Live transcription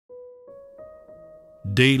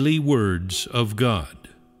Daily Words of God.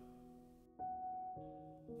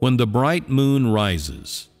 When the bright moon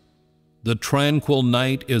rises, the tranquil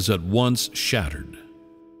night is at once shattered.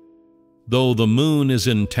 Though the moon is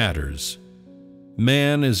in tatters,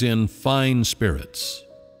 man is in fine spirits,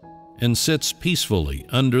 and sits peacefully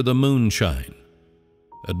under the moonshine,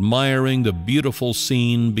 admiring the beautiful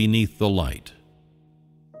scene beneath the light.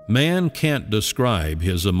 Man can't describe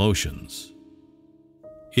his emotions.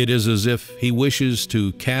 It is as if he wishes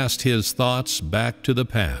to cast his thoughts back to the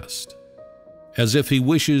past, as if he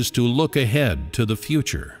wishes to look ahead to the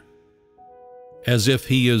future, as if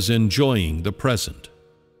he is enjoying the present.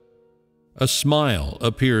 A smile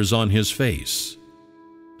appears on his face,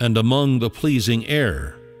 and among the pleasing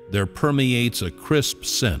air there permeates a crisp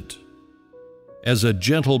scent. As a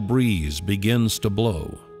gentle breeze begins to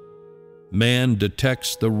blow, man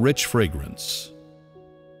detects the rich fragrance,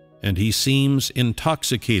 and he seems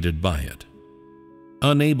intoxicated by it,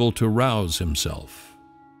 unable to rouse himself.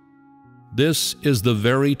 This is the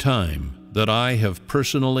very time that I have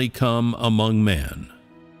personally come among man,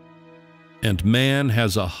 and man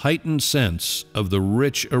has a heightened sense of the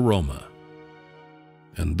rich aroma,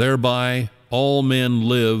 and thereby all men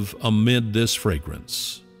live amid this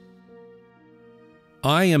fragrance.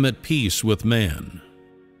 I am at peace with man.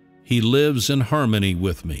 He lives in harmony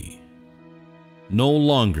with me. No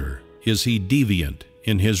longer is he deviant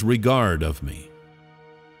in his regard of me.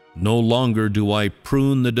 No longer do I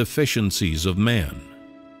prune the deficiencies of man.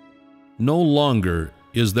 No longer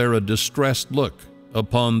is there a distressed look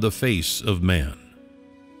upon the face of man.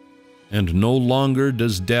 And no longer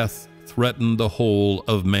does death threaten the whole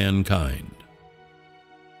of mankind.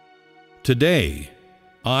 Today,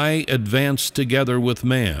 I advance together with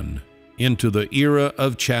man into the era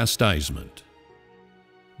of chastisement,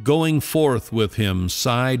 going forth with him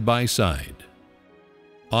side by side.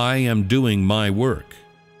 I am doing my work,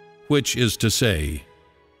 which is to say,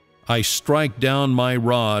 I strike down my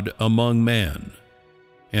rod among man,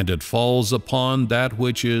 and it falls upon that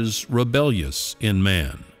which is rebellious in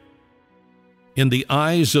man. In the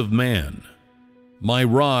eyes of man, my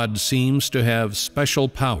rod seems to have special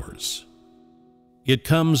powers. It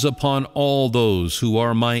comes upon all those who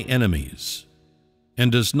are my enemies,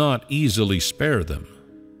 and does not easily spare them.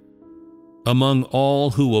 Among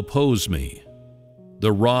all who oppose me,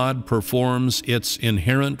 the rod performs its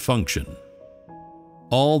inherent function.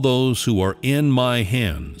 All those who are in my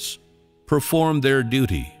hands perform their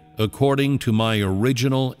duty according to my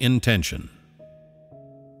original intention,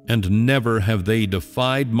 and never have they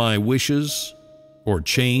defied my wishes or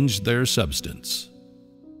changed their substance.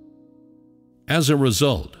 As a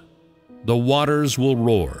result, the waters will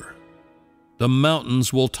roar, the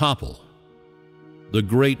mountains will topple, the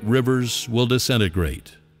great rivers will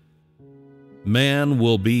disintegrate. Man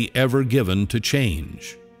will be ever given to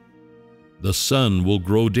change. The sun will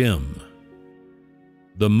grow dim.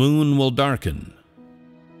 The moon will darken.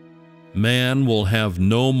 Man will have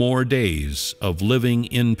no more days of living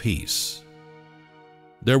in peace.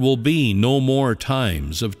 There will be no more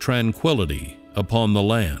times of tranquility upon the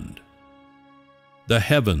land. The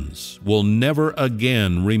heavens will never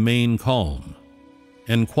again remain calm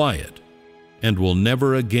and quiet, and will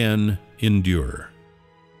never again endure.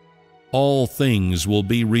 All things will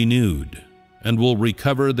be renewed and will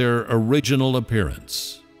recover their original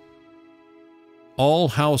appearance. All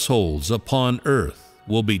households upon earth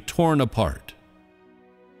will be torn apart,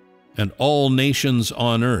 and all nations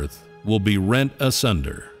on earth will be rent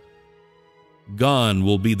asunder. Gone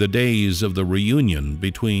will be the days of the reunion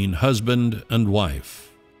between husband and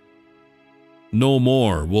wife. No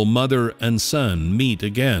more will mother and son meet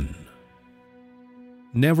again.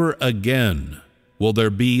 Never again will there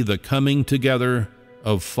be the coming together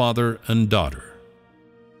of father and daughter.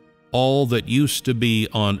 All that used to be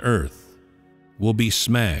on earth will be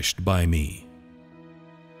smashed by me.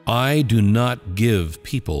 I do not give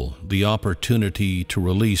people the opportunity to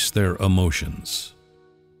release their emotions,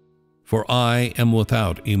 for I am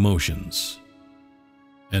without emotions,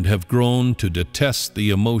 and have grown to detest the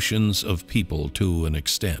emotions of people to an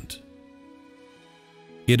extent.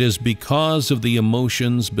 It is because of the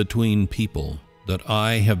emotions between people that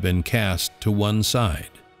I have been cast to one side,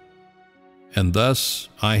 and thus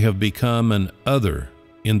I have become an other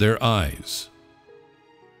in their eyes.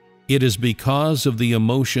 It is because of the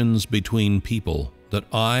emotions between people that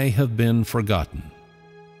I have been forgotten.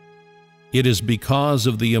 It is because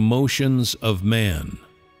of the emotions of man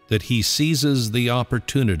that he seizes the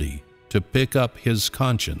opportunity to pick up his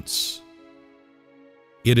conscience.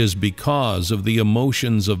 It is because of the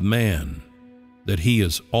emotions of man that he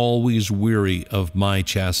is always weary of my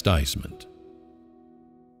chastisement.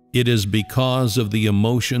 It is because of the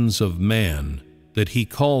emotions of man that he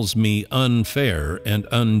calls me unfair and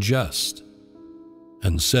unjust,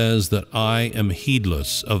 and says that I am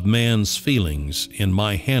heedless of man's feelings in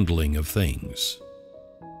my handling of things.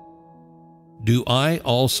 Do I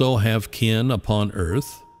also have kin upon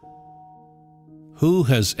earth? Who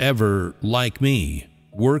has ever, like me,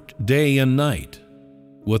 worked day and night,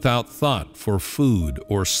 without thought for food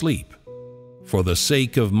or sleep, for the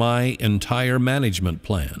sake of my entire management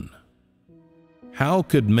plan? How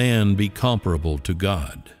could man be comparable to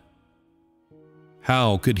God?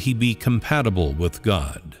 How could he be compatible with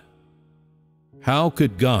God? How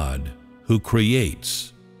could God, who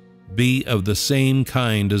creates, be of the same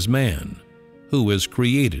kind as man, who is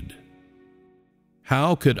created?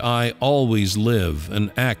 How could I always live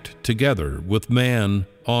and act together with man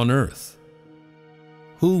on earth?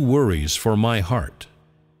 Who worries for my heart?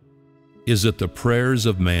 Is it the prayers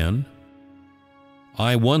of man?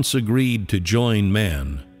 I once agreed to join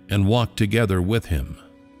man and walk together with him.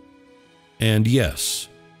 And yes,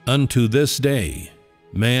 unto this day,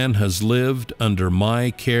 man has lived under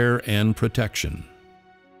my care and protection.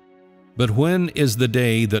 But when is the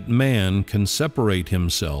day that man can separate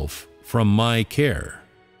himself from my care?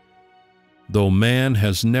 Though man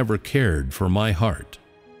has never cared for my heart,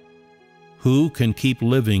 who can keep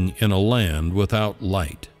living in a land without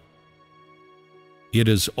light? It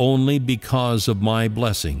is only because of my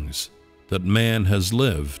blessings that man has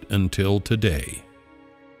lived until today.